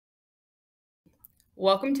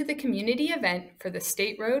Welcome to the community event for the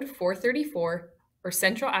State Road 434 or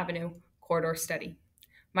Central Avenue Corridor Study.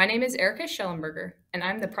 My name is Erica Schellenberger, and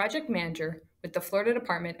I'm the project manager with the Florida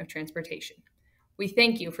Department of Transportation. We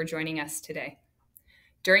thank you for joining us today.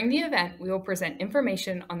 During the event, we will present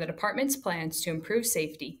information on the department's plans to improve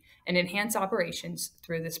safety and enhance operations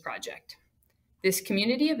through this project. This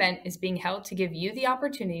community event is being held to give you the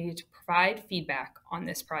opportunity to provide feedback on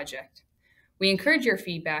this project. We encourage your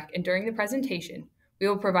feedback, and during the presentation, we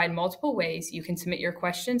will provide multiple ways you can submit your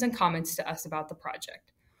questions and comments to us about the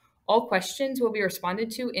project. All questions will be responded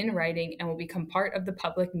to in writing and will become part of the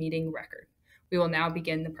public meeting record. We will now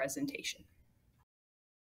begin the presentation.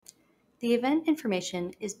 The event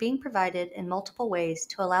information is being provided in multiple ways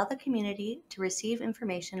to allow the community to receive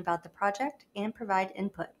information about the project and provide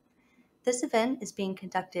input. This event is being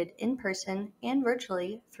conducted in person and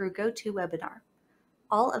virtually through GoToWebinar.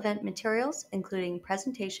 All event materials, including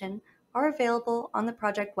presentation, are available on the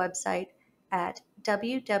project website at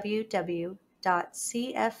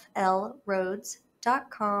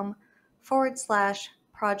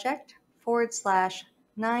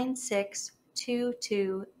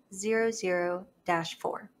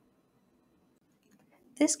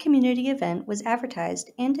This community event was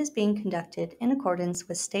advertised and is being conducted in accordance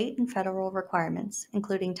with state and federal requirements,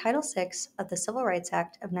 including Title VI of the Civil Rights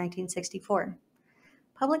Act of 1964.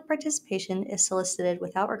 Public participation is solicited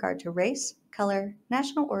without regard to race, color,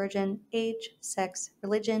 national origin, age, sex,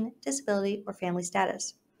 religion, disability, or family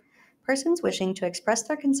status. Persons wishing to express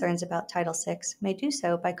their concerns about Title VI may do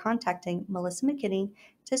so by contacting Melissa McKinney,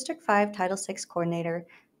 District 5 Title VI Coordinator,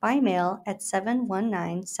 by mail at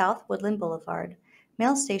 719 South Woodland Boulevard,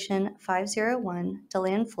 Mail Station 501,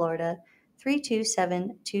 DeLand, Florida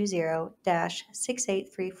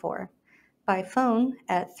 32720-6834, by phone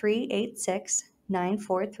at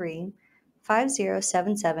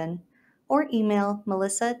 386-943-5077, or email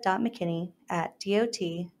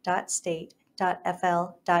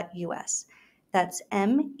melissa.mckinney@dot.state.fl.us. That's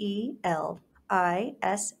MELISSA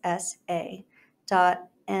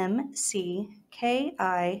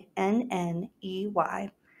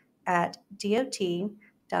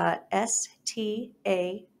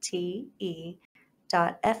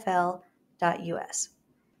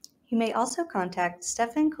You may also contact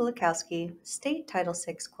Stefan Kulikowski, State Title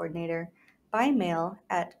VI Coordinator, by mail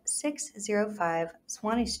at 605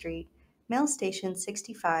 Swanee Street, Mail Station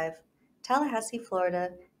 65, Tallahassee,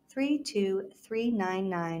 Florida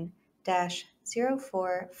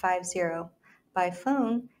 32399-0450, by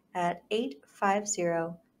phone at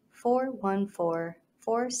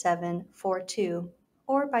 850-414-4742,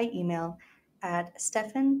 or by email at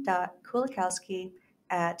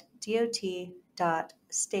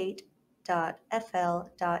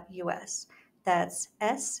stefan.kulikowski@dot.state.fl.us. That's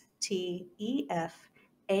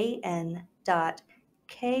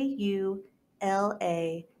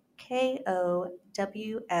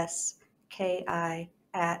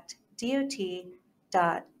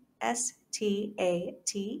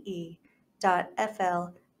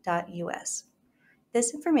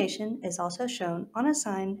This information is also shown on a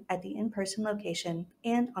sign at the in-person location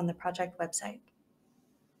and on the project website.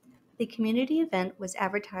 The community event was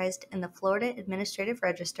advertised in the Florida Administrative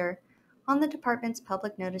Register, on the department's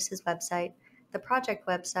public notices website, the project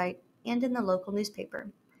website, and in the local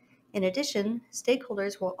newspaper. In addition,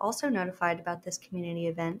 stakeholders were also notified about this community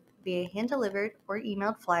event via hand-delivered or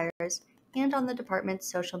emailed flyers and on the department's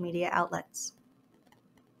social media outlets.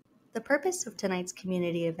 The purpose of tonight's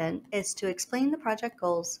community event is to explain the project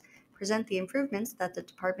goals, present the improvements that the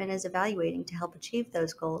department is evaluating to help achieve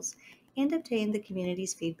those goals, and obtain the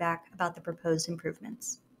community's feedback about the proposed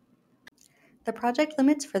improvements. The project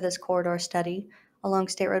limits for this corridor study along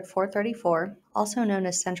State Road 434, also known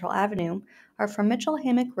as Central Avenue, are from Mitchell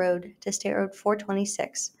Hammock Road to State Road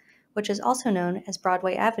 426, which is also known as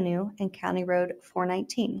Broadway Avenue and County Road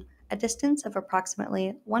 419, a distance of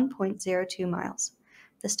approximately 1.02 miles.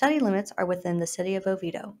 The study limits are within the city of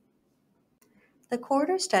Oviedo. The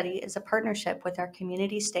corridor study is a partnership with our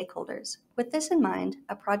community stakeholders. With this in mind,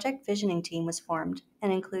 a project visioning team was formed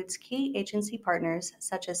and includes key agency partners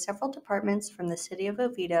such as several departments from the City of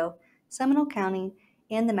Oviedo, Seminole County,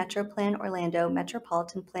 and the MetroPlan Orlando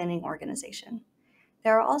Metropolitan Planning Organization.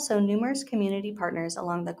 There are also numerous community partners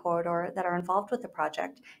along the corridor that are involved with the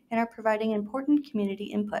project and are providing important community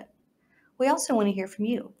input. We also want to hear from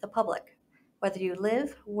you, the public. Whether you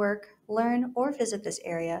live, work, learn, or visit this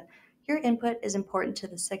area, your input is important to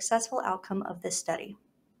the successful outcome of this study.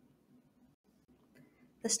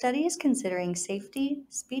 The study is considering safety,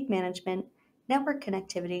 speed management, network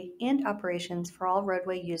connectivity, and operations for all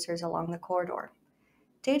roadway users along the corridor.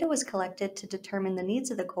 Data was collected to determine the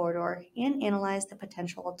needs of the corridor and analyze the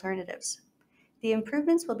potential alternatives. The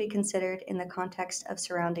improvements will be considered in the context of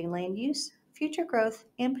surrounding land use, future growth,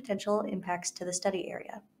 and potential impacts to the study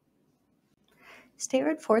area. State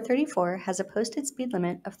Road 434 has a posted speed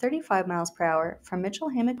limit of 35 miles per hour from Mitchell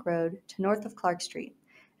Hammock Road to north of Clark Street,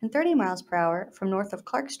 and 30 miles per hour from north of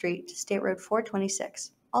Clark Street to State Road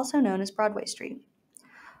 426, also known as Broadway Street.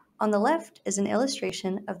 On the left is an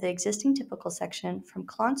illustration of the existing typical section from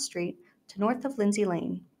Clont Street to north of Lindsay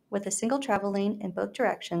Lane, with a single travel lane in both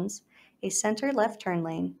directions, a center left turn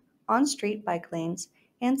lane, on-street bike lanes,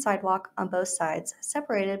 and sidewalk on both sides,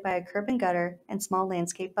 separated by a curb and gutter and small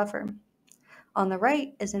landscape buffer. On the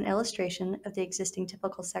right is an illustration of the existing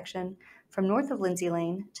typical section from north of Lindsay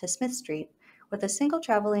Lane to Smith Street, with a single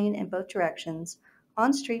travel lane in both directions,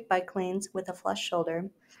 on-street bike lanes with a flush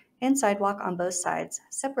shoulder, and sidewalk on both sides,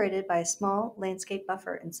 separated by a small landscape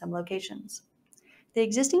buffer in some locations. The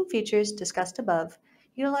existing features discussed above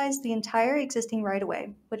utilize the entire existing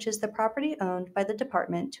right-of-way, which is the property owned by the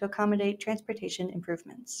department to accommodate transportation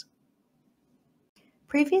improvements.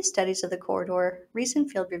 Previous studies of the corridor,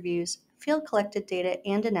 recent field reviews, field-collected data,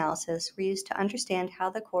 and analysis were used to understand how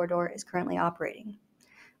the corridor is currently operating.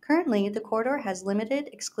 Currently, the corridor has limited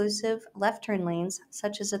exclusive left turn lanes,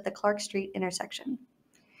 such as at the Clark Street intersection.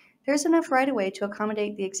 There is enough right-of-way to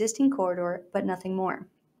accommodate the existing corridor, but nothing more.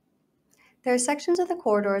 There are sections of the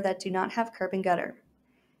corridor that do not have curb and gutter.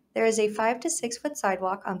 There is a 5 to 6 foot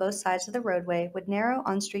sidewalk on both sides of the roadway with narrow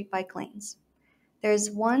on-street bike lanes. There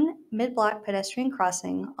is one mid-block pedestrian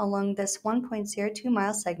crossing along this 1.02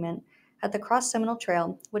 mile segment at the Cross Seminole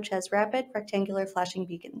Trail, which has rapid rectangular flashing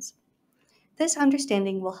beacons. This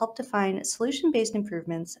understanding will help define solution-based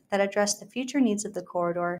improvements that address the future needs of the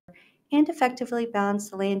corridor and effectively balance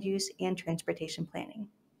the land use and transportation planning.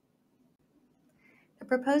 The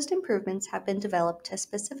proposed improvements have been developed to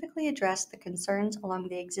specifically address the concerns along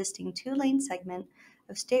the existing two-lane segment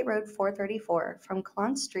of State Road 434 from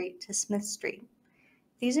Clont Street to Smith Street.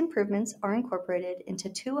 These improvements are incorporated into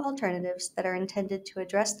two alternatives that are intended to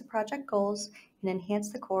address the project goals and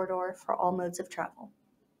enhance the corridor for all modes of travel.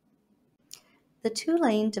 The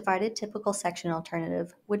two-lane divided typical section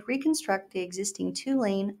alternative would reconstruct the existing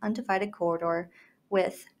two-lane undivided corridor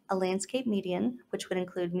with a landscape median, which would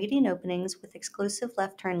include median openings with exclusive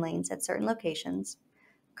left turn lanes at certain locations,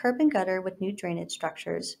 curb and gutter with new drainage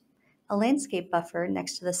structures, a landscape buffer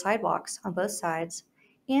next to the sidewalks on both sides,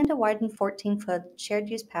 and a widened 14-foot shared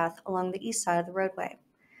use path along the east side of the roadway.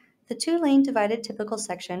 The two-lane divided typical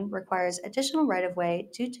section requires additional right-of-way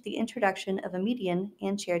due to the introduction of a median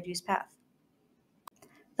and shared use path.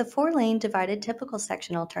 The four-lane divided typical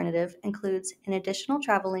section alternative includes an additional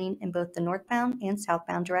travel lane in both the northbound and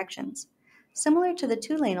southbound directions. Similar to the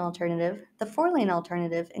two-lane alternative, the four-lane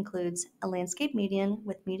alternative includes a landscape median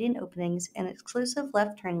with median openings and exclusive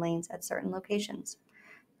left turn lanes at certain locations,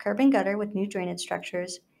 curb and gutter with new drainage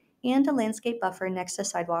structures, and a landscape buffer next to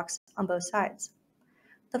sidewalks on both sides.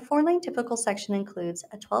 The four-lane typical section includes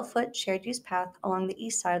a 12-foot shared use path along the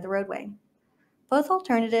east side of the roadway. Both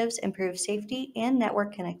alternatives improve safety and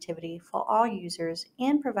network connectivity for all users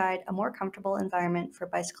and provide a more comfortable environment for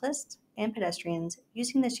bicyclists and pedestrians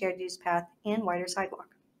using the shared use path and wider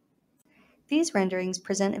sidewalk. These renderings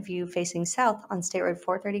present a view facing south on State Road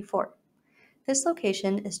 434. This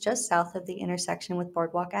location is just south of the intersection with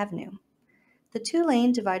Boardwalk Avenue. The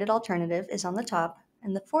two-lane divided alternative is on the top,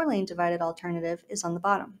 and the four-lane divided alternative is on the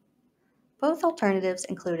bottom. Both alternatives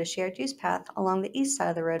include a shared use path along the east side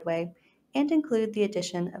of the roadway and include the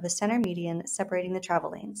addition of a center median separating the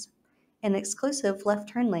travel lanes. An exclusive left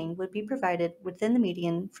turn lane would be provided within the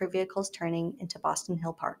median for vehicles turning into Boston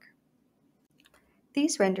Hill Park.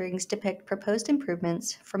 These renderings depict proposed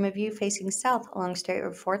improvements from a view facing south along State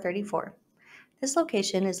Road 434. This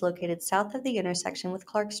location is located south of the intersection with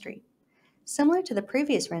Clark Street. Similar to the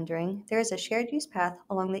previous rendering, there is a shared use path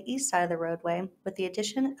along the east side of the roadway with the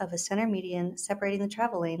addition of a center median separating the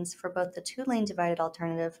travel lanes for both the two-lane divided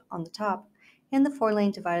alternative on the top and the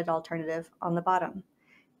four-lane divided alternative on the bottom.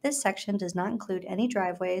 This section does not include any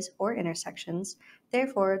driveways or intersections,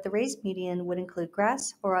 therefore the raised median would include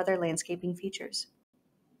grass or other landscaping features.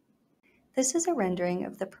 This is a rendering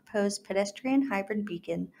of the proposed pedestrian hybrid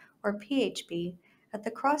beacon, or PHB, at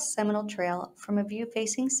the Cross Seminole Trail from a view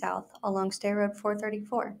facing south along State Road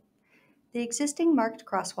 434. The existing marked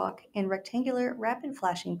crosswalk and rectangular rapid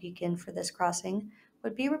flashing beacon for this crossing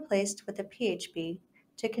would be replaced with a PHB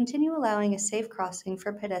to continue allowing a safe crossing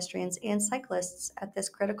for pedestrians and cyclists at this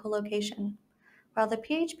critical location. While the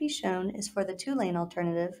PHB shown is for the two-lane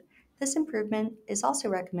alternative, this improvement is also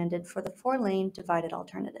recommended for the four-lane divided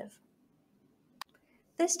alternative.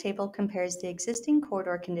 This table compares the existing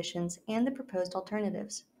corridor conditions and the proposed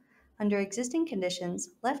alternatives. Under existing conditions,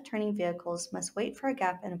 left-turning vehicles must wait for a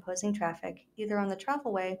gap in opposing traffic, either on the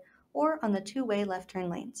travelway or on the two-way left turn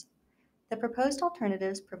lanes. The proposed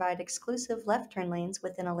alternatives provide exclusive left turn lanes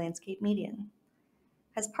within a landscape median.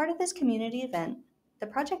 As part of this community event, the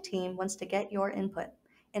project team wants to get your input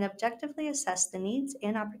and objectively assess the needs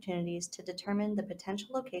and opportunities to determine the potential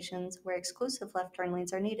locations where exclusive left turn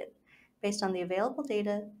lanes are needed, based on the available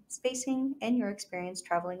data, spacing, and your experience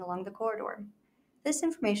traveling along the corridor. This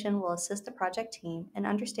information will assist the project team in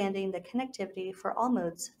understanding the connectivity for all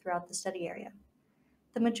modes throughout the study area.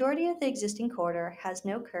 The majority of the existing corridor has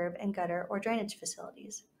no curb and gutter or drainage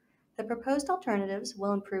facilities. The proposed alternatives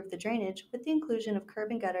will improve the drainage with the inclusion of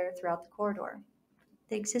curb and gutter throughout the corridor.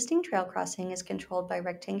 The existing trail crossing is controlled by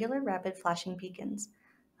rectangular rapid flashing beacons.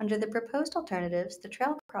 Under the proposed alternatives, the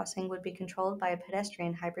trail crossing would be controlled by a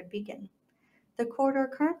pedestrian hybrid beacon. The corridor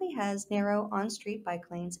currently has narrow on-street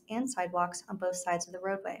bike lanes and sidewalks on both sides of the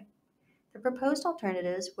roadway. The proposed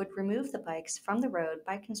alternatives would remove the bikes from the road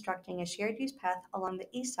by constructing a shared-use path along the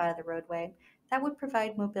east side of the roadway that would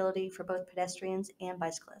provide mobility for both pedestrians and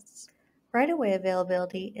bicyclists. Right-of-way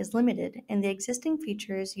availability is limited, and the existing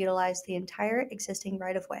features utilize the entire existing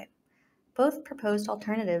right-of-way. Both proposed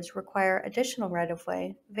alternatives require additional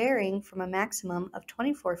right-of-way, varying from a maximum of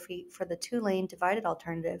 24 feet for the two-lane divided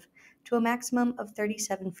alternative to a maximum of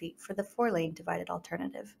 37 feet for the four-lane divided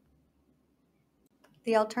alternative.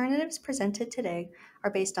 The alternatives presented today are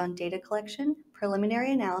based on data collection,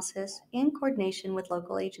 preliminary analysis, and coordination with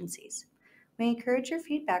local agencies. We encourage your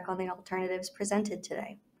feedback on the alternatives presented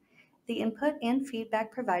today. The input and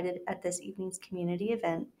feedback provided at this evening's community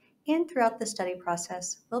event and throughout the study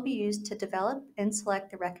process will be used to develop and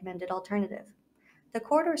select the recommended alternative. The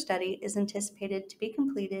corridor study is anticipated to be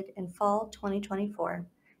completed in fall 2024.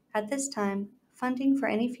 At this time, funding for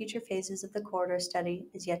any future phases of the corridor study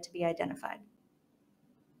is yet to be identified.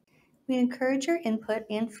 We encourage your input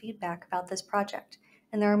and feedback about this project,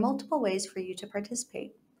 and there are multiple ways for you to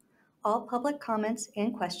participate. All public comments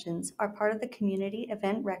and questions are part of the community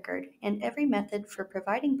event record, and every method for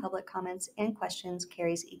providing public comments and questions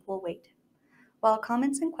carries equal weight. While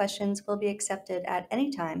comments and questions will be accepted at any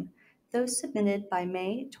time, those submitted by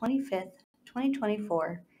May 25,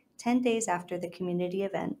 2024, 10 days after the community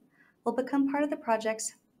event, will become part of the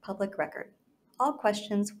project's public record. All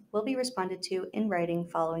questions will be responded to in writing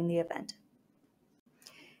following the event.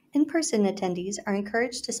 In-person attendees are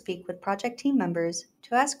encouraged to speak with project team members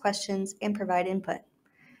to ask questions and provide input.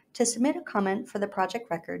 To submit a comment for the project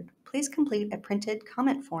record, please complete a printed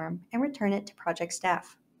comment form and return it to project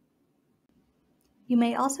staff. You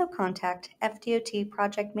may also contact FDOT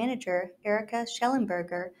Project Manager Erica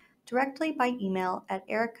Schellenberger directly by email at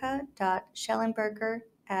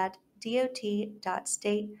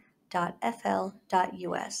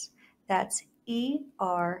erica.schellenberger@dot.state.fl.us. That's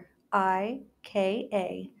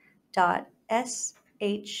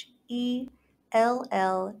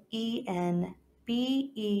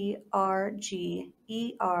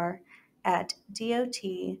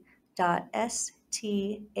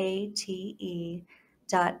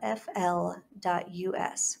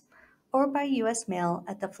or by U.S. mail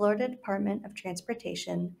at the Florida Department of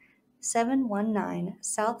Transportation, 719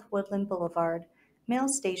 South Woodland Boulevard, Mail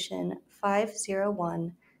Station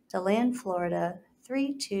 501, DeLand, Florida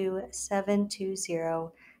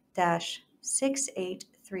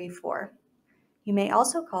 32720-6834. You may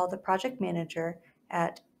also call the project manager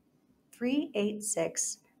at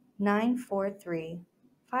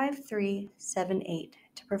 386-943-5378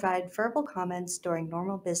 to provide verbal comments during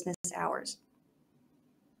normal business hours.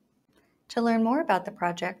 To learn more about the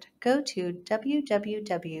project, go to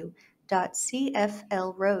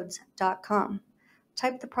www.cflroads.com.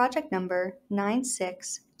 Type the project number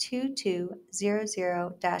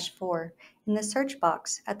 962200-4 in the search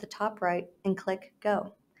box at the top right and click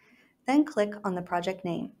Go. Then click on the project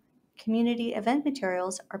name. Community event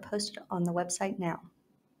materials are posted on the website now.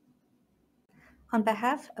 On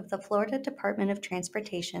behalf of the Florida Department of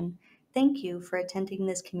Transportation, thank you for attending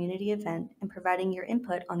this community event and providing your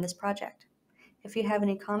input on this project. If you have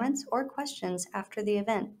any comments or questions after the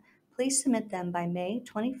event, please submit them by May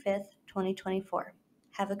 25, 2024.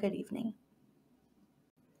 Have a good evening.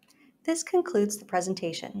 This concludes the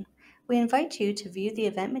presentation. We invite you to view the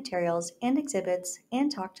event materials and exhibits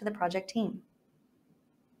and talk to the project team.